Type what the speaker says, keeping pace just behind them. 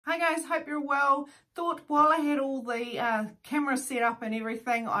guys, hope you're well. Thought while I had all the camera set up and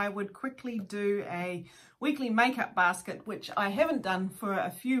everything, I would quickly do a weekly makeup basket, which I haven't done for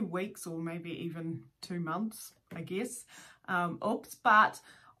a few weeks or maybe even 2 months, I guess. But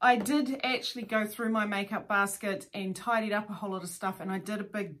I did actually go through my makeup basket and tidied up a whole lot of stuff, and I did a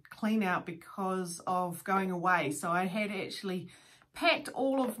big clean out because of going away. So I had actually packed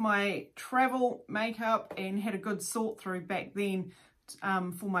all of my travel makeup and had a good sort through back then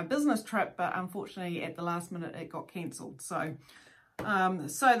for my business trip, but unfortunately at the last minute it got cancelled. So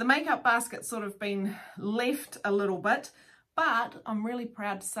the makeup basket's sort of been left a little bit, but I'm really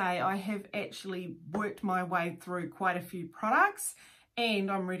proud to say I have actually worked my way through quite a few products, and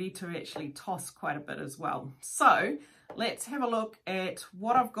I'm ready to actually toss quite a bit as well. So let's have a look at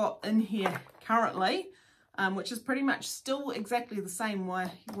what I've got in here currently, which is pretty much still exactly the same way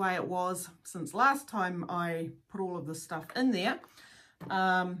it was since last time I put all of this stuff in there.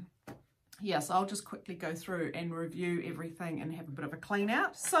 Yes, I'll just quickly go through and review everything and have a bit of a clean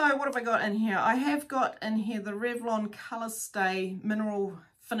out. So what have I got in here? I have got in here the Revlon Color Stay Mineral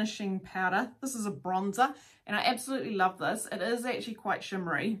Finishing Powder. This is a bronzer and I absolutely love this. It is actually quite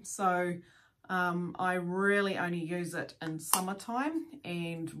shimmery, so I really only use it in summertime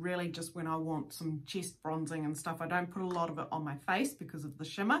and really just when I want some chest bronzing and stuff. I don't put a lot of it on my face because of the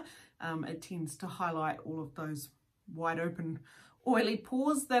shimmer. It tends to highlight all of those wide open oily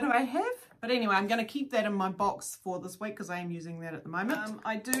pores that I have. But anyway, I'm going to keep that in my box for this week because I am using that at the moment.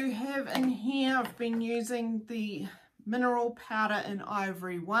 I do have in here, I've been using the mineral powder in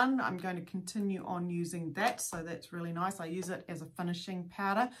Ivory One. I'm going to continue on using that, so that's really nice. I use it as a finishing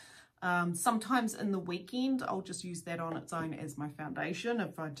powder. Sometimes in the weekend I'll just use that on its own as my foundation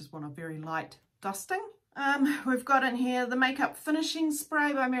if I just want a very light dusting. We've got in here the Makeup Finishing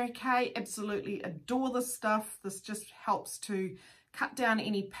Spray by Mary Kay. Absolutely adore this stuff. This just helps to cut down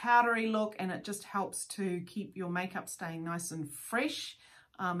any powdery look, and it just helps to keep your makeup staying nice and fresh.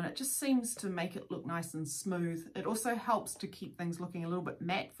 And it just seems to make it look nice and smooth. It also helps to keep things looking a little bit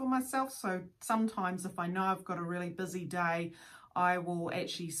matte for myself. So sometimes if I know I've got a really busy day, I will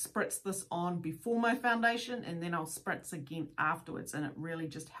actually spritz this on before my foundation and then I'll spritz again afterwards, and it really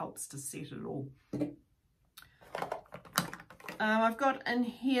just helps to set it all. I've got in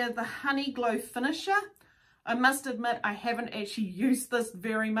here the Honey Glow Finisher. I must admit I haven't actually used this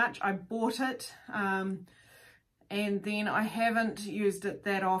very much. I bought it and then I haven't used it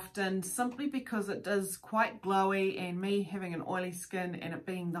that often simply because it is quite glowy, and me having an oily skin and it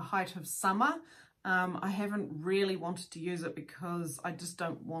being the height of summer, I haven't really wanted to use it because I just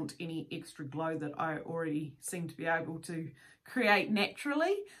don't want any extra glow that I already seem to be able to create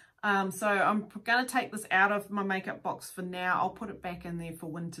naturally. So I'm going to take this out of my makeup box for now. I'll put it back in there for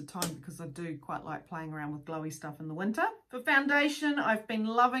winter time because I do quite like playing around with glowy stuff in the winter. For foundation, I've been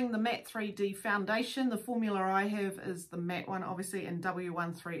loving the Matte 3D foundation. The formula I have is the matte one, obviously in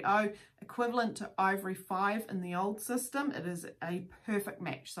W130, equivalent to Ivory 5 in the old system. It is a perfect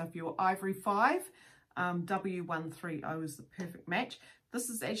match. So if you're Ivory 5, W130 is the perfect match. This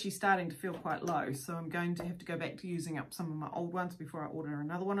is actually starting to feel quite low, so I'm going to have to go back to using up some of my old ones before I order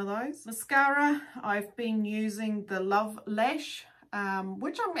another one of those. Mascara, I've been using the Love Lash,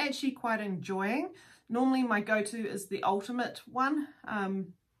 which I'm actually quite enjoying. Normally my go-to is the Ultimate one.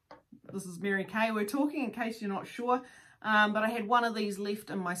 This is Mary Kay we're talking, in case you're not sure. But I had one of these left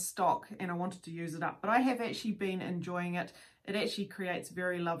in my stock and I wanted to use it up. But I have actually been enjoying it. It actually creates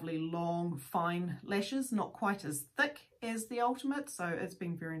very lovely, long, fine lashes, not quite as thick as the Ultimate, so it's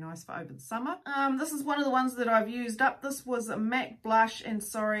been very nice for over the summer. This is one of the ones that I've used up. This was a MAC blush, and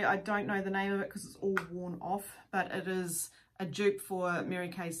sorry, I don't know the name of it because it's all worn off, but it is a dupe for Mary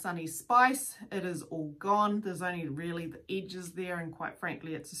Kay's Sunny Spice. It is all gone. There's only really the edges there, and quite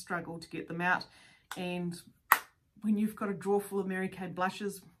frankly, it's a struggle to get them out. And when you've got a drawer full of Mary Kay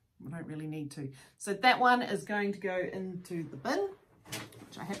blushes, I don't really need to. So that one is going to go into the bin,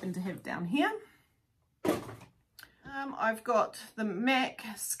 which I happen to have down here. I've got the MAC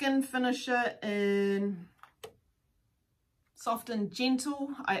Skin Finisher in Soft and Gentle.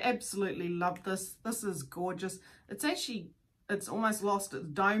 I absolutely love this. This is gorgeous. It's almost lost its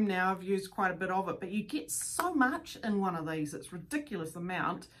dome now. I've used quite a bit of it, but you get so much in one of these. It's a ridiculous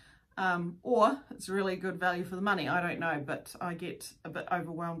amount. Or it's really good value for the money. I don't know, but I get a bit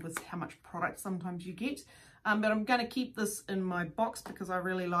overwhelmed with how much product sometimes you get. But I'm going to keep this in my box because I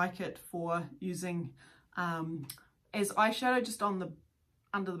really like it for using as eyeshadow just on the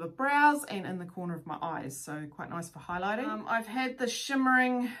under the brows and in the corner of my eyes. So quite nice for highlighting. I've had the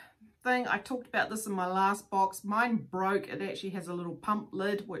shimmering thing. I talked about this in my last box. Mine broke. It actually has a little pump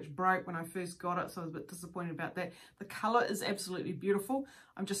lid which broke when I first got it, so I was a bit disappointed about that. The colour is absolutely beautiful.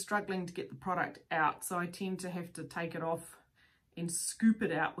 I'm just struggling to get the product out, so I tend to have to take it off and scoop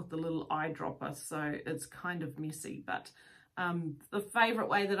it out with the little eyedropper, so it's kind of messy. But the favourite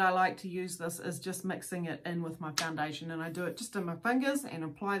way that I like to use this is just mixing it in with my foundation, and I do it just in my fingers and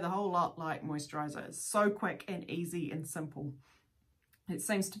apply the whole lot like moisturiser. It's so quick and easy and simple. It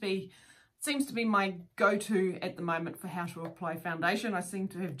seems to be my go-to at the moment for how to apply foundation. I seem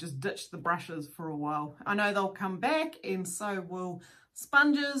to have just ditched the brushes for a while. I know they'll come back, and so will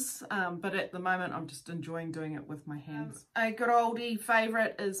sponges, but at the moment I'm just enjoying doing it with my hands. A good oldie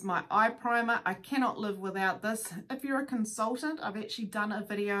favourite is my eye primer. I cannot live without this. If you're a consultant, I've actually done a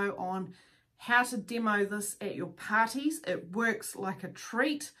video on how to demo this at your parties. It works like a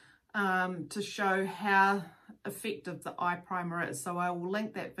treat to show how effective the eye primer is, so I will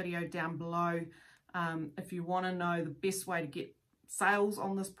link that video down below if you want to know the best way to get sales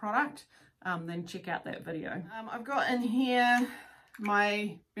on this product. Then check out that video. I've got in here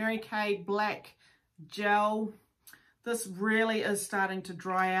my Mary Kay black gel. This really is starting to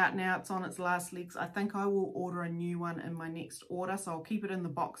dry out now. It's on its last legs. I think I will order a new one in my next order, so I'll keep it in the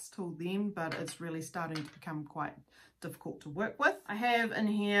box till then, but it's really starting to become quite difficult to work with. I have in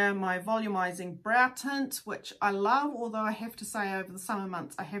here my volumizing brow tint, which I love, although I have to say over the summer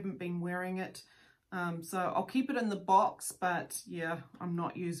months I haven't been wearing it. So I'll keep it in the box, but yeah, I'm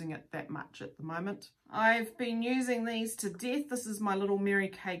not using it that much at the moment. I've been using these to death. This is my little Mary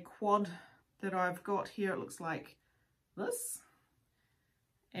Kay quad that I've got here. It looks like this,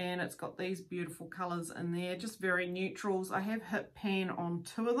 and it's got these beautiful colors in there, just very neutrals. I have hit pan on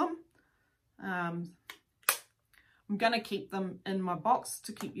 2 of them. I'm going to keep them in my box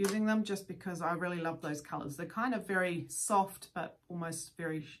to keep using them just because I really love those colors. They're kind of very soft but almost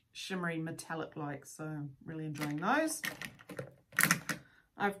very shimmery metallic like, so I'm really enjoying those.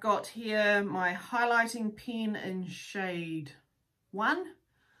 I've got here my highlighting pen in shade 1.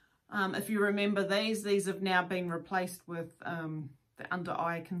 If you remember these have now been replaced with the under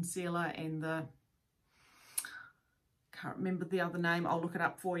eye concealer and the, can't remember the other name, I'll look it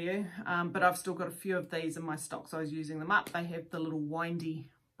up for you, but I've still got a few of these in my stock, so I was using them up. They have the little windy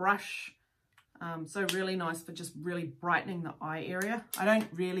brush, so really nice for just really brightening the eye area. I don't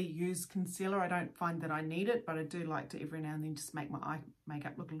really use concealer. I don't find that I need it, but I do like to every now and then just make my eye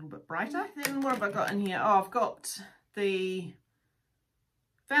makeup look a little bit brighter. Then what have I got in here? Oh, I've got the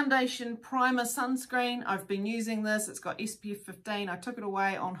foundation primer sunscreen. I've been using this. It's got SPF 15. I took it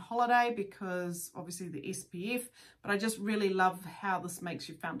away on holiday because obviously the SPF, but I just really love how this makes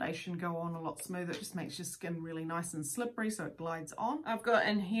your foundation go on a lot smoother. It just makes your skin really nice and slippery so it glides on. I've got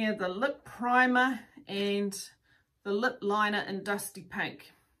in here the lip primer and the lip liner in Dusty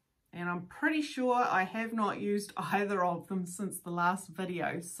Pink, and I'm pretty sure I have not used either of them since the last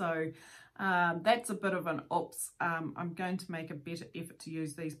video, so that's a bit of an oops. I'm going to make a better effort to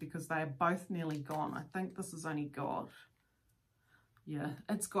use these because they are both nearly gone. I think this has only got, yeah,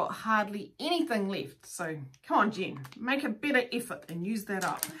 it's got hardly anything left. So come on, Jen, make a better effort and use that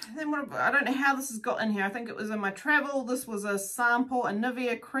up. Then I don't know how this has got in here. I think it was in my travel. This was a sample, a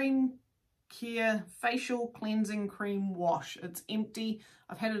Nivea Cream Care Facial Cleansing Cream Wash. It's empty.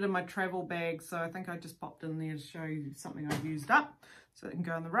 I've had it in my travel bag, so I think I just popped in there to show you something I've used up so it can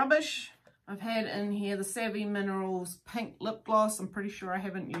go in the rubbish. I've had in here the Savvy Minerals Pink Lip Gloss. I'm pretty sure I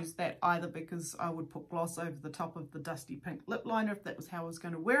haven't used that either because I would put gloss over the top of the Dusty Pink lip liner if that was how I was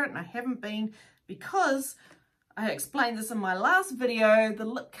going to wear it, and I haven't been because I explained this in my last video. The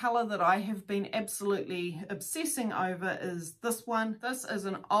lip colour that I have been absolutely obsessing over is this one. This is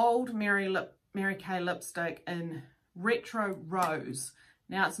an old Mary Kay lipstick in Retro Rose.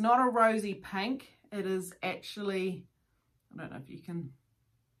 Now it's not a rosy pink. It is actually, I don't know if you can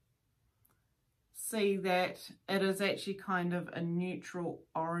see that, it is actually kind of a neutral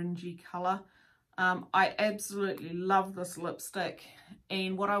orangey colour. I absolutely love this lipstick,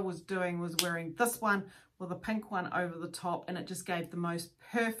 and what I was doing was wearing this one with a pink one over the top, and it just gave the most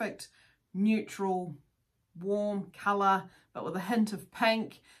perfect neutral warm colour but with a hint of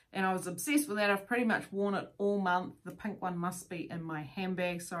pink, and I was obsessed with that. I've pretty much worn it all month. The pink one must be in my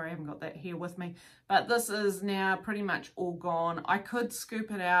handbag. Sorry, I haven't got that here with me, but this is now pretty much all gone. I could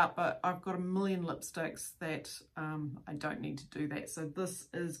scoop it out, but I've got a million lipsticks that I don't need to do that, so this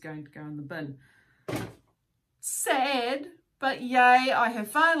is going to go in the bin. Sad, but yay, I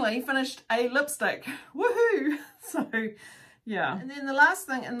have finally finished a lipstick. Woohoo! So yeah, and then the last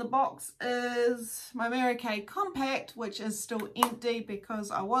thing in the box is my Mary Kay Compact, which is still empty because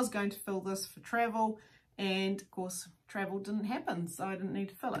I was going to fill this for travel, and of course travel didn't happen, so I didn't need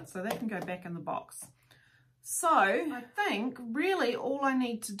to fill it, so that can go back in the box. So I think really all I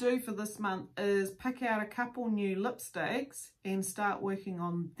need to do for this month is pick out a couple new lipsticks and start working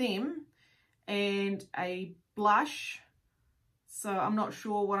on them, and a blush. So I'm not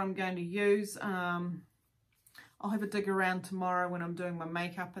sure what I'm going to use. I'll have a dig around tomorrow when I'm doing my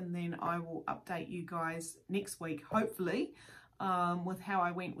makeup, and then I will update you guys next week, hopefully, with how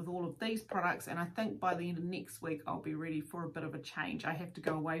I went with all of these products. And I think by the end of next week, I'll be ready for a bit of a change. I have to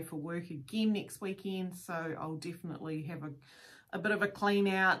go away for work again next weekend, so I'll definitely have a bit of a clean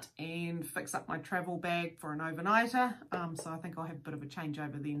out and fix up my travel bag for an overnighter. So I think I'll have a bit of a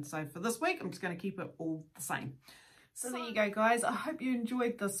changeover then. So for this week, I'm just going to keep it all the same. So there you go, guys. I hope you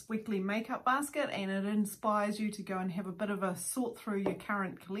enjoyed this weekly makeup basket and it inspires you to go and have a bit of a sort through your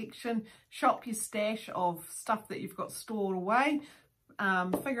current collection, shop your stash of stuff that you've got stored away,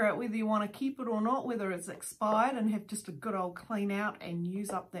 figure out whether you want to keep it or not, whether it's expired, and have just a good old clean out and use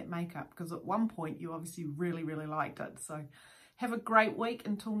up that makeup, because at one point you obviously really, really liked it. So have a great week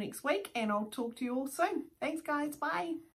until next week, and I'll talk to you all soon. Thanks, guys. Bye.